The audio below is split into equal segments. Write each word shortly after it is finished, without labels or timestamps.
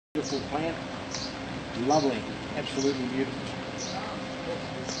Beautiful plant, lovely, absolutely beautiful.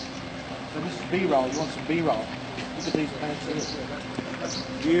 So this is B-roll, you want some B-roll. Look at these plants here.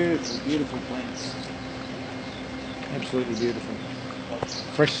 Beautiful, beautiful plants. Absolutely beautiful.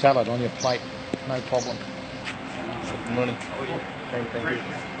 Fresh salad on your plate, no problem. Good morning. Thank you.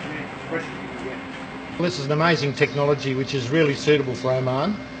 This is an amazing technology which is really suitable for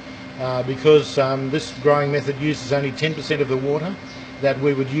Oman because this growing method uses only 10% of the water that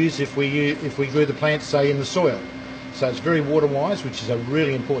we would use if we grew the plants, say, in the soil. So it's very water wise, which is a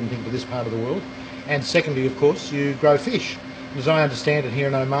really important thing for this part of the world. And secondly, of course, you grow fish. As I understand it, here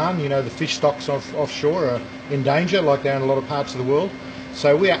in Oman, you know, the fish stocks offshore are in danger, like they are in a lot of parts of the world.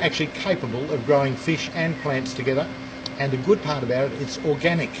 So we are actually capable of growing fish and plants together. And the good part about it, it's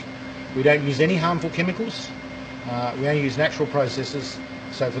organic. We don't use any harmful chemicals. We only use natural processes.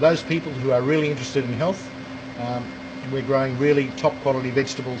 So for those people who are really interested in health, we're growing really top quality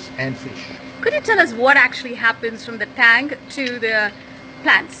vegetables and fish. Could you tell us what actually happens from the tank to the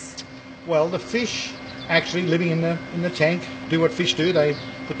plants? Well, the fish actually living in the tank do what fish do. They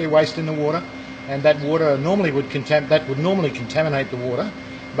put their waste in the water, and that water normally would contaminate the water.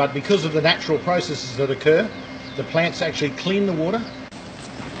 But because of the natural processes that occur, the plants actually clean the water.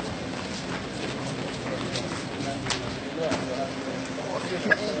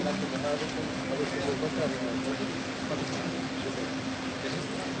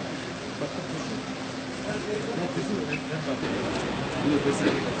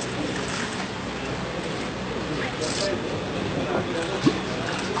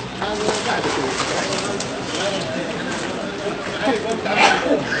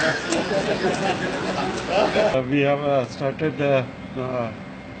 We have started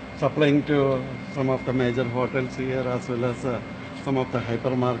supplying to some of the major hotels here as well as some of the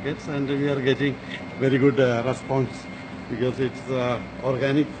hypermarkets, and we are getting very good response because it's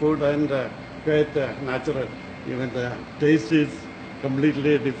organic food and quite natural. Even the taste is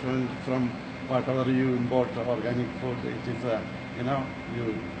completely different from whatever you import organic food. It is,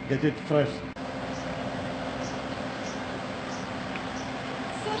 you get it fresh.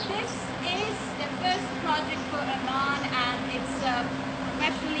 So this is the first project for Oman, and it's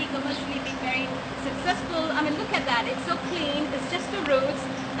professionally, commercially being very successful. I mean, look at that. It's so clean. It's just the roots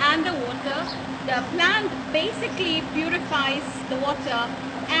and the water. The plant basically purifies the water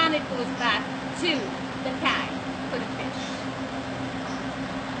and it goes back to the tank for the fish.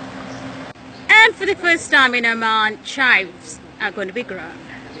 And for the first time in Oman, chives are going to be grown.